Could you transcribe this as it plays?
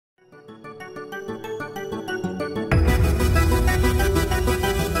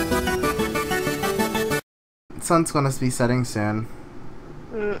sun's gonna be setting soon.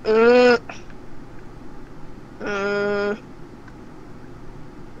 I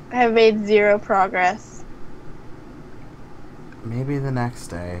have made zero progress. Maybe the next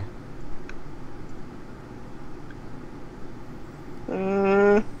day.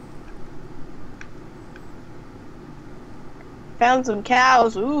 Found some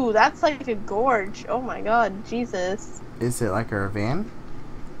cows. Ooh, that's like a gorge. Oh my god, Jesus. Is it like a ravine?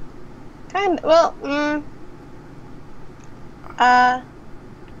 Well,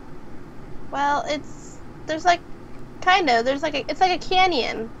 well, there's like it's like a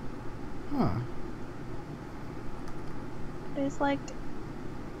canyon. There's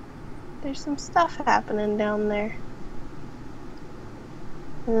some stuff happening down there.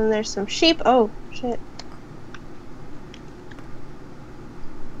 And then there's some sheep. Oh, shit.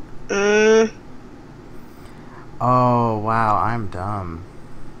 Oh, wow, I'm dumb.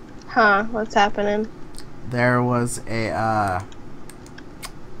 Huh, what's happening? There was a,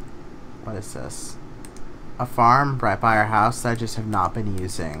 what is this? A farm right by our house that I just have not been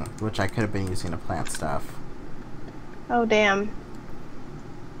using, which I could have been using to plant stuff. Oh, damn.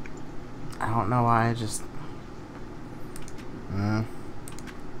 I don't know why, I just...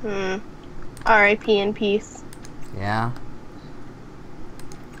 R.I.P. in peace. Yeah.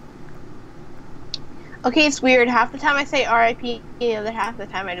 Okay, it's weird. Half the time I say R.I.P., the other half the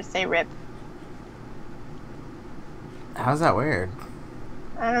time I just say RIP. How's that weird?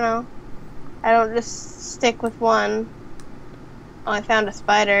 I don't know. I don't just stick with one. Oh, I found a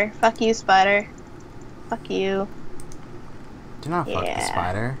spider. Fuck you, spider. Fuck you. Do not fuck the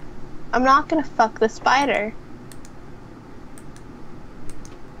spider. I'm not gonna fuck the spider.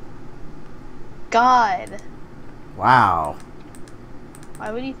 God. Wow.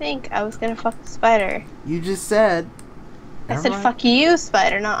 Why would you think I was gonna fuck the spider? You just said... I said fuck you,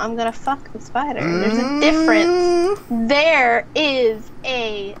 spider, not I'm gonna fuck the spider. There's a difference. There is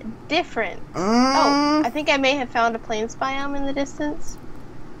a difference. Oh, I think I may have found a plains biome in the distance.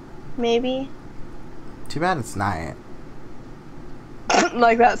 Maybe. Too bad it's night.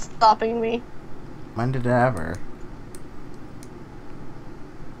 Like that's stopping me. When did it ever?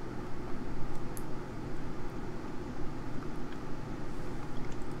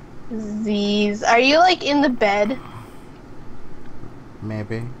 Z's. Are you like in the bed?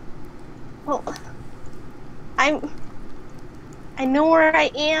 Maybe. Well, I know where I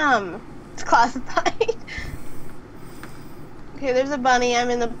am. It's classified. Okay, there's a bunny.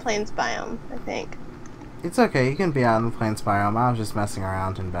 I'm in the plains biome, I think. It's okay, you can be out in the plains biome. I was just messing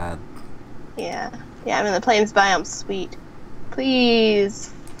around in bed. Yeah. Yeah, I'm in the plains biome. Sweet.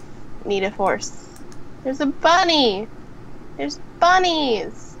 Please. Need a horse. There's a bunny. There's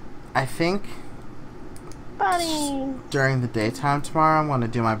bunnies. I think Bunnies. during the daytime tomorrow, I'm going to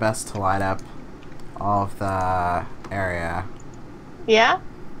do my best to light up all of the area. Yeah?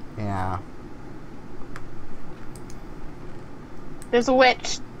 Yeah. There's a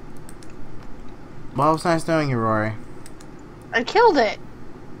witch. Well, it was nice knowing you, Rory. I killed it.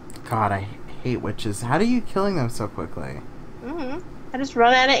 God, I hate witches. How are you killing them so quickly? I just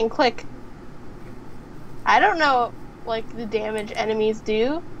run at it and click. I don't know, like, the damage enemies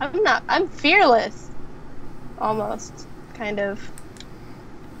do. I'm fearless. Almost. Kind of.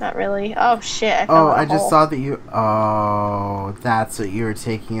 Not really. Oh, shit. I just saw that you... Oh, that's what you were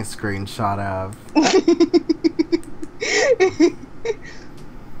taking a screenshot of.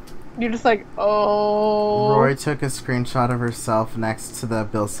 You're just like, oh. Rory took a screenshot of herself next to the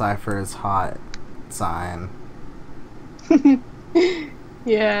Bill Cipher is hot sign.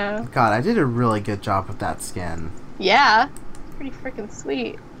 Yeah. God, I did a really good job with that skin. Yeah. Pretty freaking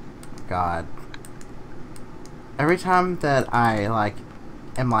sweet. God. Every time that I,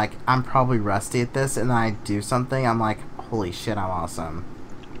 I'm probably rusty at this, and then I do something, I'm like, holy shit, I'm awesome.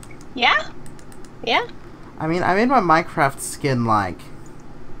 Yeah? Yeah? I mean, I made my Minecraft skin,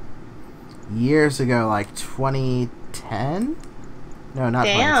 years ago, 2010? No, not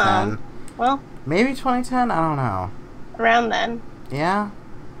 2010. Well, maybe 2010? I don't know. Around then. Yeah.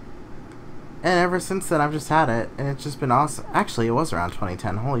 And ever since then, I've just had it, and it's just been awesome. Actually, it was around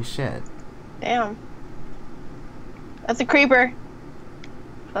 2010. Holy shit. Damn. That's a creeper.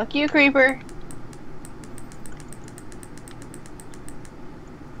 Fuck you, creeper.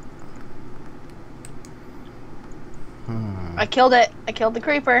 I killed it. I killed the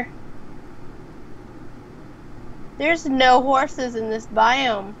creeper. There's no horses in this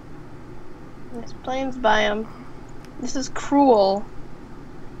biome. This plains biome. This is cruel.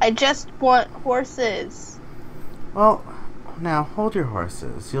 I just want horses. Well, now hold your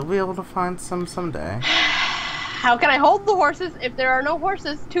horses. You'll be able to find some someday. How can I hold the horses if there are no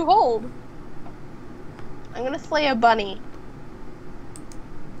horses to hold? I'm gonna slay a bunny.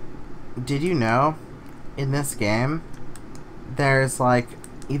 Did you know, in this game, there's like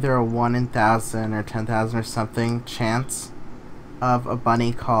either a 1 in 1,000 or 10,000 or something chance of a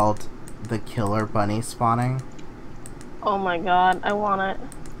bunny called the killer bunny spawning? Oh my god, I want it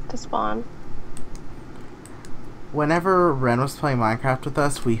to spawn. Whenever Ren was playing Minecraft with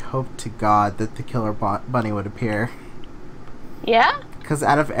us, we hoped to God that the killer bunny would appear. Yeah? Because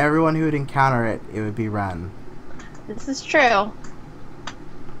out of everyone who would encounter it, it would be Ren. This is true. I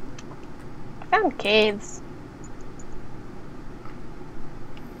found caves.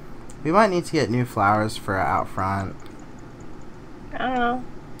 We might need to get new flowers for out front. I don't know.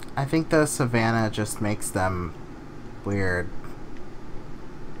 I think the savannah just makes them weird.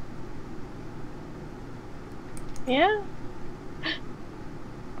 Yeah?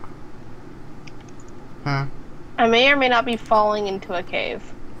 Hmm. I may or may not be falling into a cave.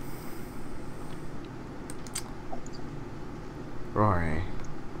 Rory.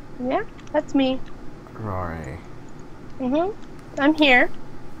 Yeah, that's me. Rory. I'm here.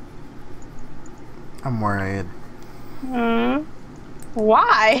 I'm worried.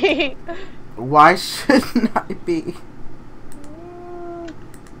 Why? Why shouldn't I be?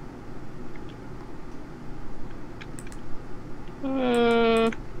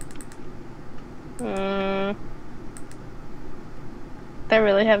 They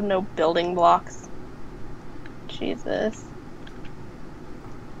really have no building blocks. Jesus.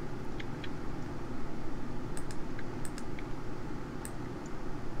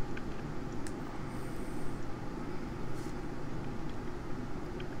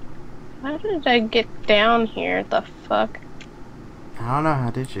 How did I get down here? The fuck? I don't know. How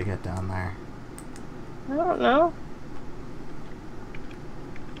did you get down there? I don't know.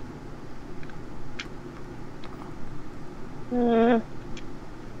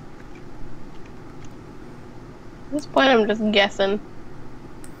 At this point, I'm just guessing.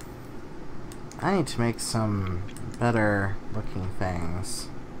 I need to make some better looking things.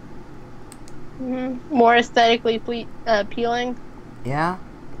 More aesthetically appealing. Yeah?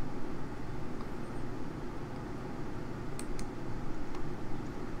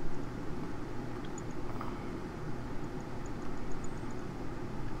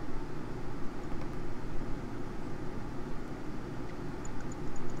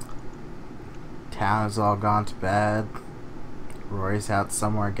 Town is all gone to bed. Rory's out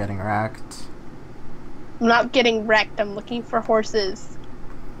somewhere getting wrecked. I'm not getting wrecked. I'm looking for horses.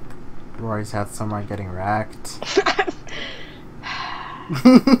 Rory's out somewhere getting wrecked.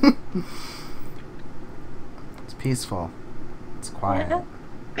 It's peaceful. It's quiet.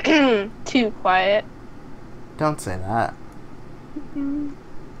 Yeah. Too quiet. Don't say that.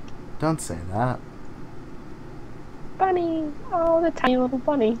 Don't say that. Bunny. Oh, the tiny little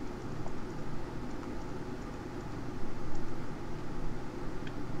bunny.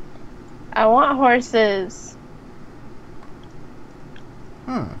 I want horses.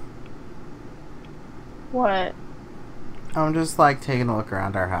 What? I'm just like taking a look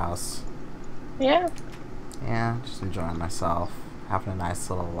around our house. Yeah? Yeah, just enjoying myself. Having a nice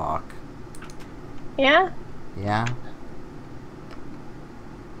little walk. Yeah? Yeah?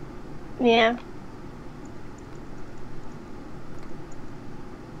 Yeah.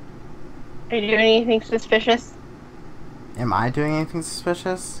 Are you doing anything suspicious? Am I doing anything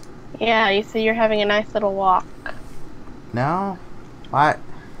suspicious? Yeah, you said you're having a nice little walk. No? Why?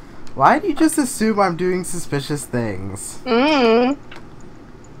 Why do you just assume I'm doing suspicious things?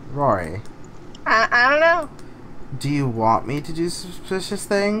 Rory. I don't know. Do you want me to do suspicious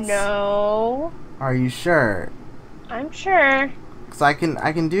things? No. Are you sure? I'm sure. Cause I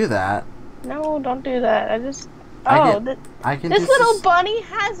can do that. No, don't do that. This little bunny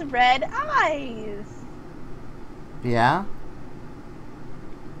has red eyes. Yeah?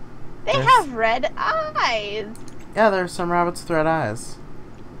 They have red eyes. Yeah, there's some rabbits with red eyes.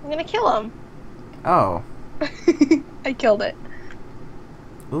 I'm gonna kill them. Oh. I killed it.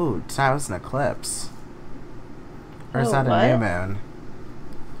 Ooh, tonight was an eclipse. Or is Oh, that what? a new moon?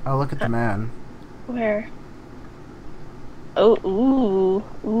 Oh, look at the moon. Where? Oh,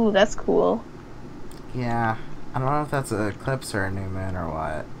 ooh, that's cool. Yeah, I don't know if that's an eclipse or a new moon or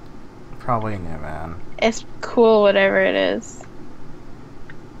what. Probably a new moon. It's cool, whatever it is.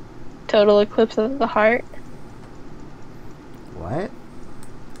 Total eclipse of the heart. What?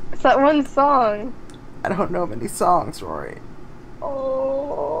 It's that one song. I don't know many songs, Rory.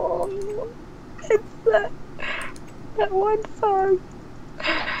 Oh, it's that one song.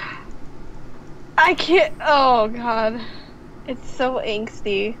 I can't. Oh God, it's so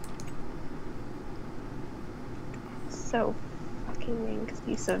angsty. So fucking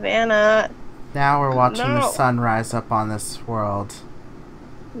angsty, Savannah. Now we're watching the No. sun rise up on this world.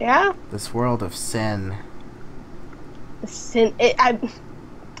 Yeah? This world of sin. It's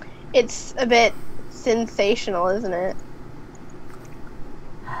a bit sensational, isn't it?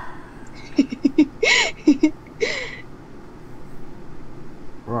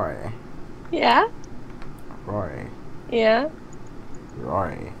 Rory. Yeah? Rory. Yeah?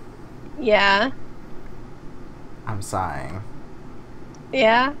 Rory. Yeah? I'm sighing.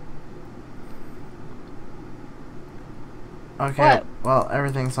 Yeah? Okay, What? well,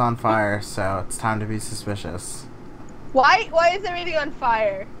 everything's on fire, so it's time to be suspicious. Why is everything on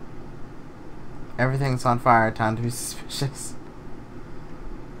fire? Everything's on fire, time to be suspicious.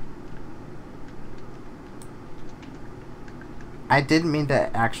 I didn't mean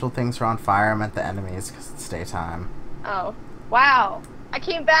that actual things were on fire, I meant the enemies, because it's daytime. Oh. Wow. I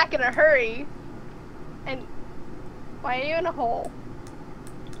came back in a hurry. And why are you in a hole?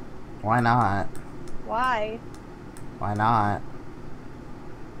 Why not? Why? Why not?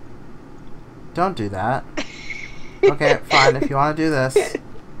 Don't do that. Okay, fine, if you want to do this.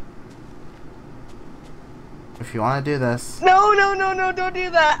 If you want to do this. No, don't do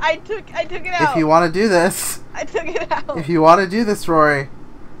that. I took it out. If you want to do this. I took it out. If you want to do this, Rory.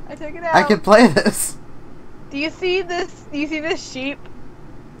 I took it out. I can play this. Do you see this? Do you see this sheep?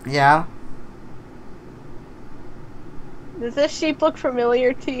 Yeah. Does this sheep look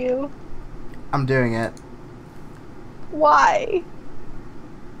familiar to you? I'm doing it. Why?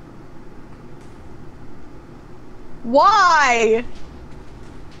 Why?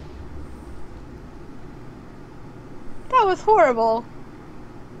 That was horrible.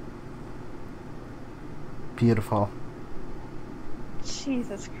 Beautiful.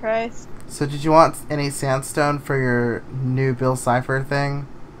 Jesus Christ. So did you want any sandstone for your new Bill Cipher thing?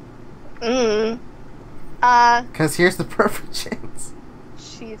 Because here's the perfect chance.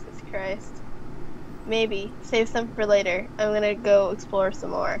 Jesus Christ. Maybe. Save some for later. I'm gonna go explore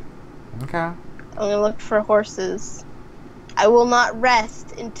some more. Okay. I'm gonna look for horses. I will not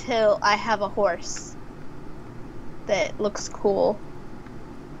rest until I have a horse that looks cool.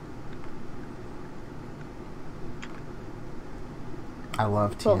 I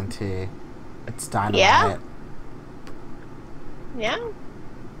love TNT. It's dynamite. Yeah? Yeah?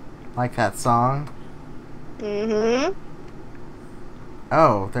 Like that song? Mm-hmm.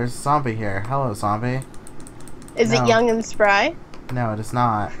 Oh, there's a zombie here. Hello, zombie. Is it young and spry? No, it is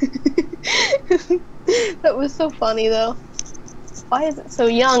not. That was so funny, though. Why is it so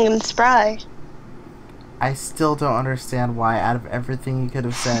young and spry? I still don't understand why, out of everything you could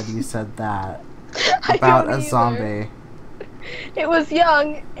have said, you said that. I About don't a either. zombie. It was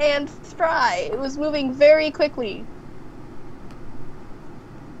young and spry. It was moving very quickly.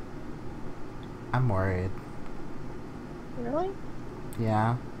 I'm worried. Really?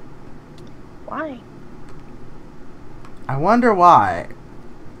 Yeah. Why? I wonder why.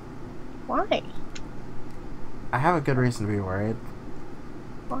 Why? I have a good reason to be worried.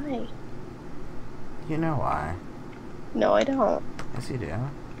 Why? You know why. No, I don't. Yes, you do.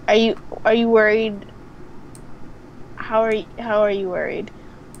 Are you worried? How are you worried?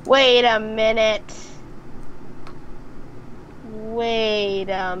 Wait a minute. Wait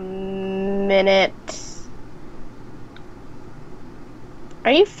a minute.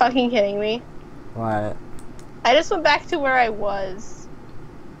 Are you fucking kidding me? What? I just went back to where I was.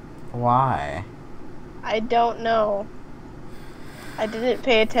 Why? I don't know. I didn't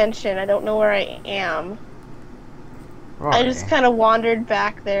pay attention. I don't know where I am. Rory. I just kind of wandered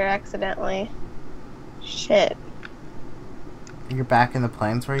back there accidentally. Shit. You're back in the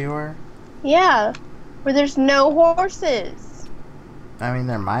plains where you were? Yeah, where there's no horses. I mean,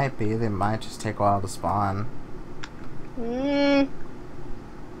 there might be. They might just take a while to spawn.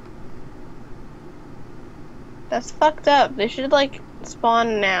 That's fucked up. They should, like,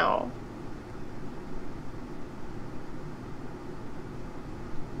 spawn now.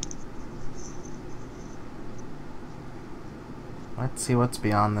 Let's see what's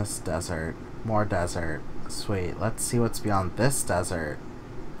beyond this desert. More desert. Sweet. Let's see what's beyond this desert.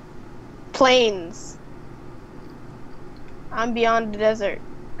 Plains. I'm beyond the desert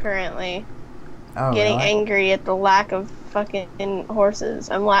currently. Oh, Getting really? angry at the lack of fucking horses.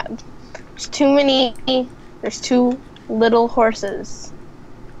 There's too many. There's too little horses.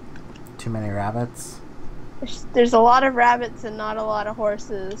 Too many rabbits? There's a lot of rabbits and not a lot of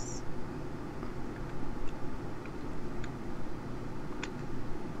horses.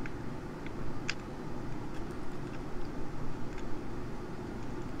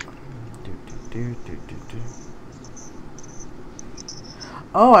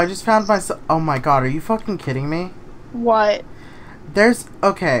 Oh, I just found myself. Oh my god, are you fucking kidding me? What?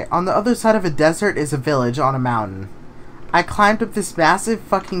 Okay, on the other side of a desert is a village on a mountain. I climbed up this massive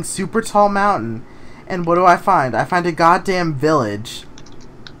fucking super tall mountain, and what do I find? I find a goddamn village.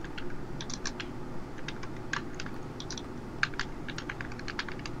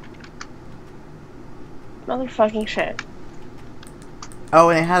 Motherfucking shit. Oh,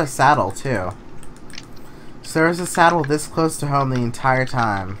 and it had a saddle, too. So there was a saddle this close to home the entire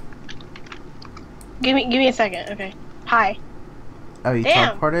time. Give me a second, okay. Hi. Oh, you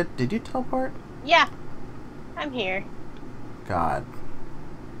Damn. teleported? Did you teleport? Yeah. I'm here. God.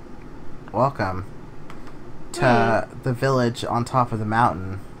 Welcome to the village on top of the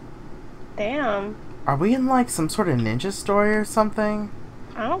mountain. Damn. Are we in, like, some sort of ninja story or something?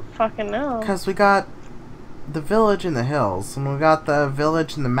 I don't fucking know. Because we got the village in the hills, and we got the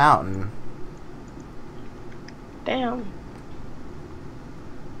village in the mountain. Damn.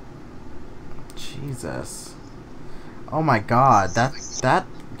 Jesus. Oh my god, that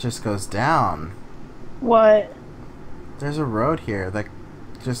just goes down. What? There's a road here that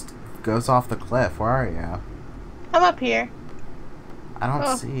just goes off the cliff. Where are you? I'm up here. I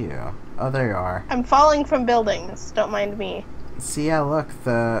don't see you. Oh, there you are. I'm falling from buildings. Don't mind me. See, yeah, look,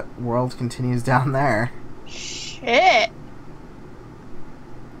 the world continues down there. Shit.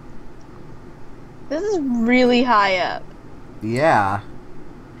 This is really high up. Yeah.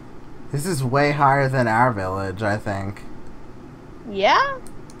 This is way higher than our village, I think. Yeah?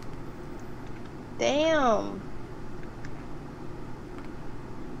 Damn.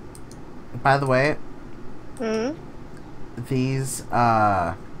 By the way, Hmm? these,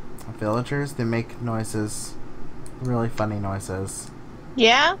 villagers, they make noises. Really funny noises.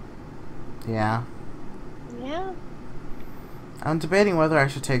 Yeah? Yeah. Yeah? I'm debating whether I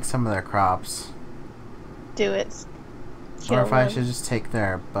should take some of their crops. Do it. Or Kill if I them. should just take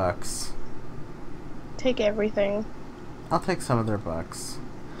their books. Take everything. I'll take some of their books.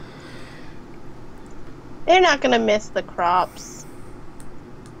 They're not gonna miss the crops.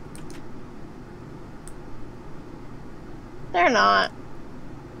 They're not.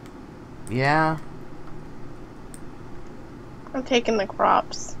 Yeah. I'm taking the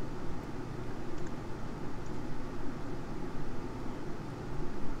crops.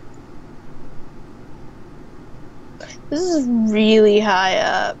 This is really high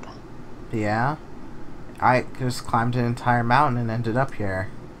up. Yeah. I just climbed an entire mountain and ended up here.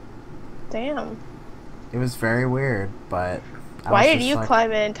 Damn. It was very weird, but... Why did you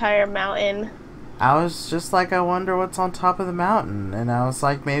climb an entire mountain? I was just like, I wonder what's on top of the mountain. And I was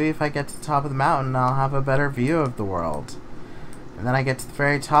like, maybe if I get to the top of the mountain, I'll have a better view of the world. And then I get to the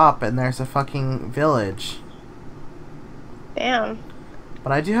very top, and there's a fucking village. Damn.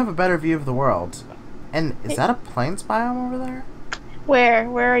 But I do have a better view of the world. And is that a plains biome over there? Where?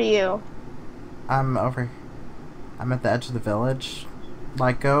 Where are you? I'm over... I'm at the edge of the village.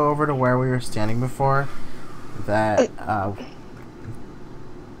 Like, go over to where we were standing before. That, I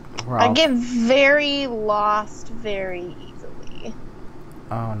get very lost very easily.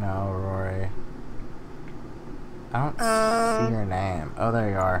 Oh no, Rory. I don't see your name. Oh, there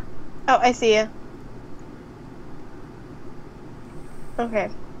you are. Oh, I see you. Okay.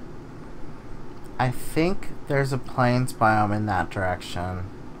 I think there's a plains biome in that direction.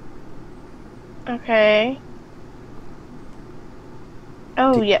 Okay.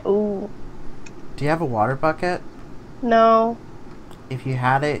 Oh, yeah. Ooh. Do you have a water bucket? No. If you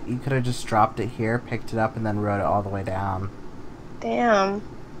had it, you could have just dropped it here, picked it up, and then rode it all the way down. Damn.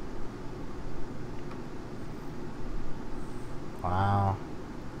 Wow.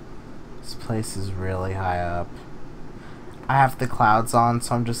 This place is really high up. I have the clouds on,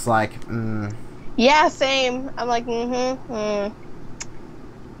 so I'm just like, Yeah, same. I'm like,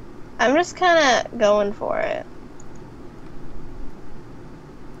 I'm just kind of going for it.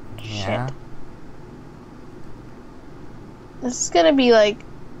 Yeah. Shit. This is gonna be, like,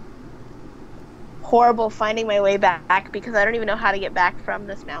 horrible finding my way back because I don't even know how to get back from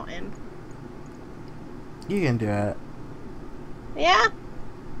this mountain. You can do it. Yeah?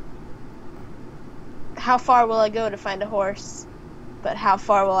 How far will I go to find a horse? But how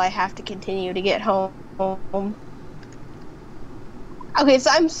far will I have to continue to get home? Okay,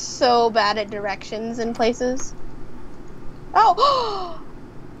 so I'm so bad at directions and places. Oh!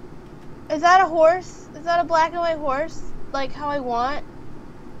 Is that a horse? Is that a black and white horse? Like how I want?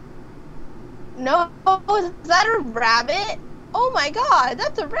 No, is that a rabbit? Oh my god,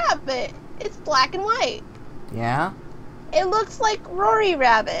 that's a rabbit. It's black and white. Yeah? It looks like Rory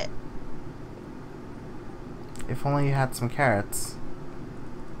Rabbit. If only you had some carrots.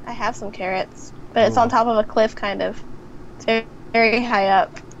 I have some carrots, but it's on top of a cliff, kind of. It's very, very high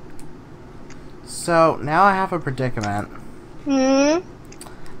up. So, now I have a predicament. Hmm.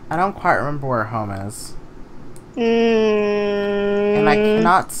 I don't quite remember where home is. And I Hmm.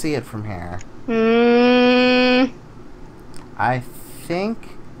 cannot see it from here. Hmm. I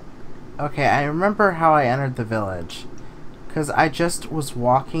think... Okay, I remember how I entered the village. Because I just was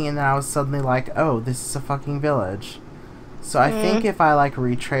walking and then I was suddenly like, oh, this is a fucking village. So I think if I, like,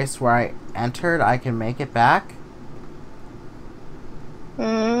 retrace where I entered, I can make it back.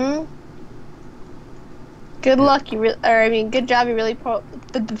 Hmm. Good luck. Good job. You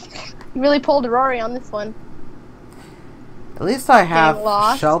really pulled a Rory on this one. At least I Getting have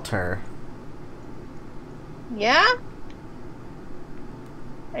lost. shelter. Yeah?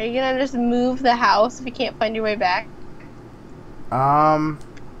 Are you gonna just move the house if you can't find your way back? Um,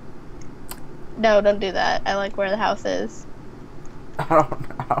 No, don't do that. I like where the house is. I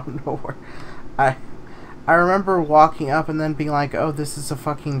don't know where. I remember walking up and then being like, oh, this is a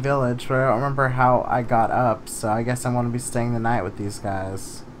fucking village, but I don't remember how I got up, so I guess I want to be staying the night with these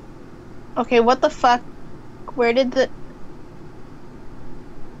guys. Okay, what the fuck? Where did the...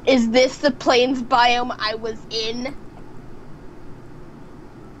 Is this the plains biome I was in?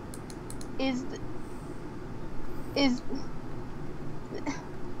 Is...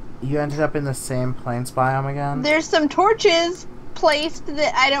 You ended up in the same plains biome again? There's some torches placed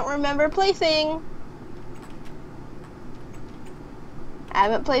that I don't remember placing. I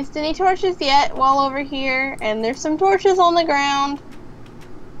haven't placed any torches yet while over here, and there's some torches on the ground.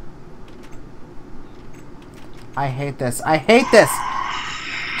 I hate this. I hate this!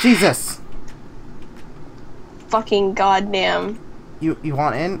 Jesus! Fucking goddamn. You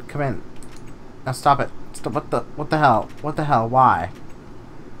want in? Come in. Now stop it. Stop. What the hell? What the hell? Why?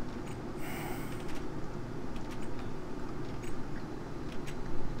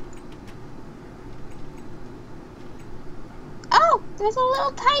 Oh, there's a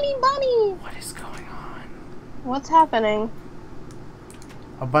little tiny bunny. What is going on? What's happening?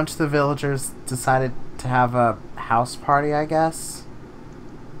 A bunch of the villagers decided to have a house party, I guess.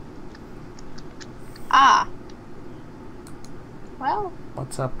 Ah. Well.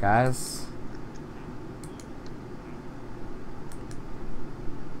 What's up, guys?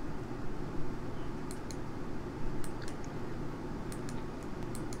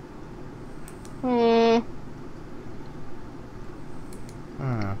 Hmm.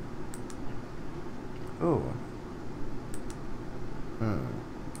 Ooh. Hmm.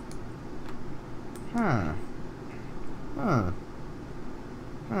 Hmm. Hmm.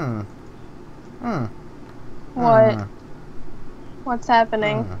 Hmm. Hmm. What? Hmm. What's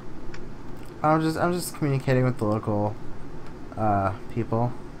happening? Hmm. I'm just communicating with the local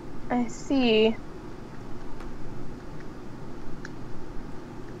people. I see.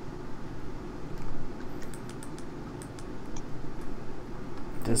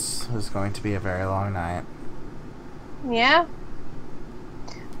 This is going to be a very long night. Yeah?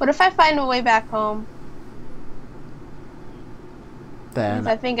 What if I find a way back home? Then, Because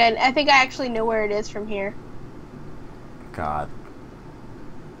I think I actually know where it is from here. God.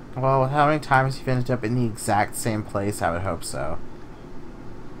 Well, with how many times you've ended up in the exact same place, I would hope so.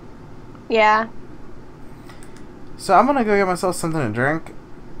 Yeah. So I'm gonna go get myself something to drink.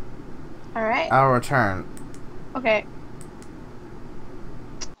 Alright. I'll return. Okay.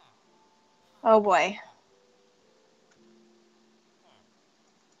 Oh boy.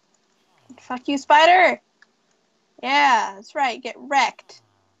 Fuck you, spider! Yeah, that's right. Get wrecked.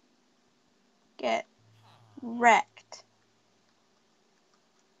 Get wrecked.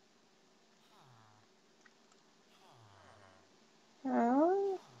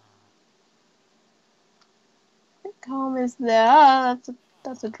 Oh. I think home is there. Oh,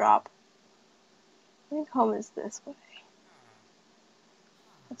 that's a drop. I think home is this way.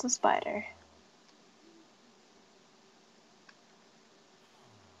 That's a spider.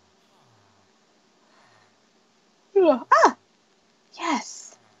 Ugh. Ah!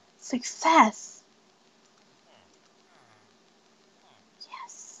 Yes! Success!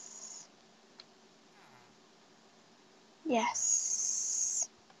 Yes. Yes.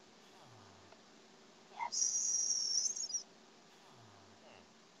 Yes.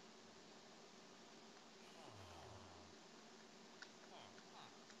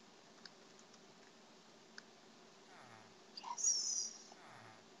 Yes.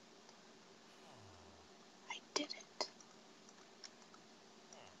 I did it.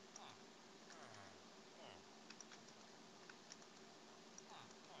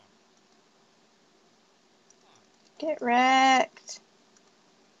 Get wrecked.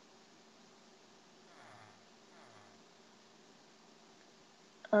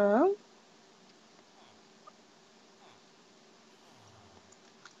 Um.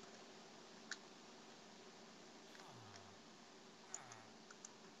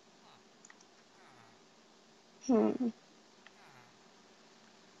 Hmm.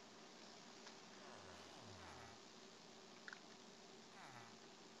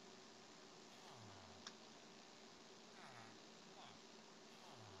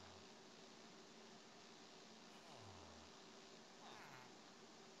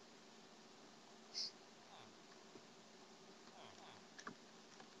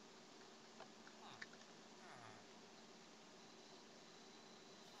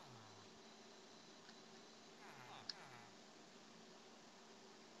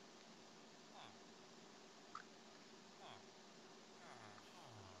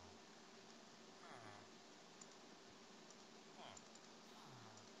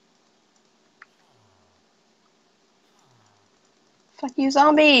 Fuck you,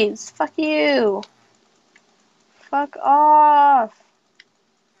 zombies! Fuck you! Fuck off!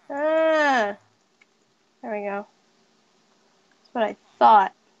 Ah! There we go. That's what I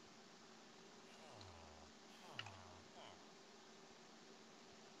thought.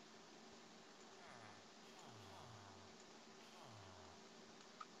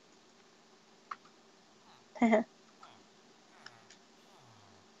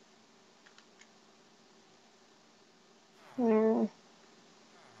 Hmm.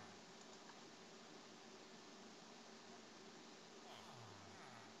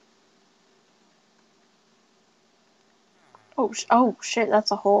 Oh shit,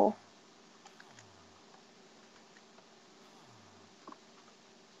 that's a hole.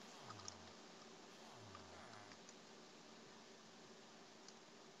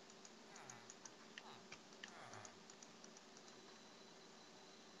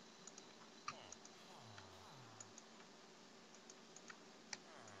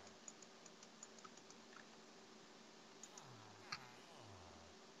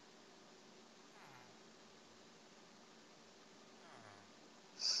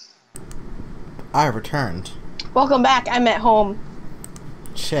 I returned. Welcome back, I'm at home.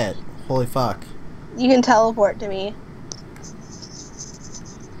 Shit. Holy fuck. You can teleport to me.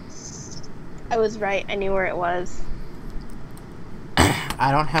 I was right, I knew where it was.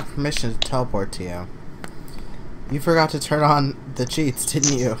 I don't have permission to teleport to you. You forgot to turn on the cheats,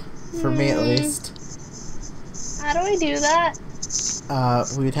 didn't you? For me, at least. How do I do that?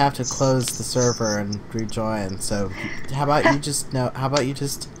 We'd have to close the server and rejoin, so how about you just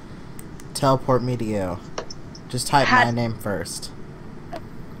teleport me to you. Just type my name first.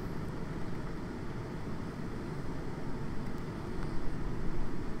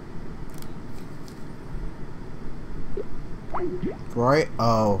 Rory?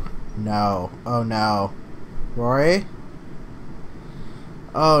 Oh, no. Oh, no. Rory?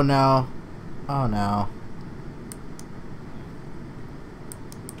 Oh, no. Oh, no.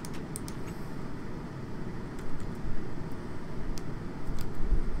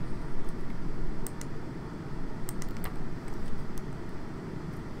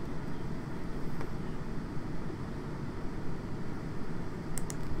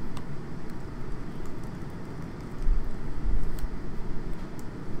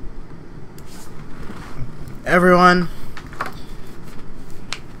 Everyone,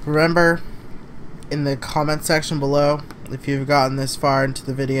 remember, in the comment section below, if you've gotten this far into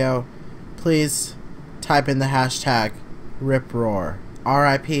the video, please type in the hashtag RIPROAR.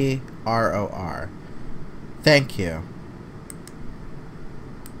 RIPROR. Thank you.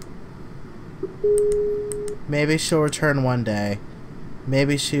 Maybe she'll return one day.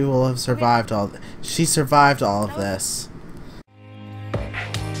 Maybe she will have survived she survived all of this.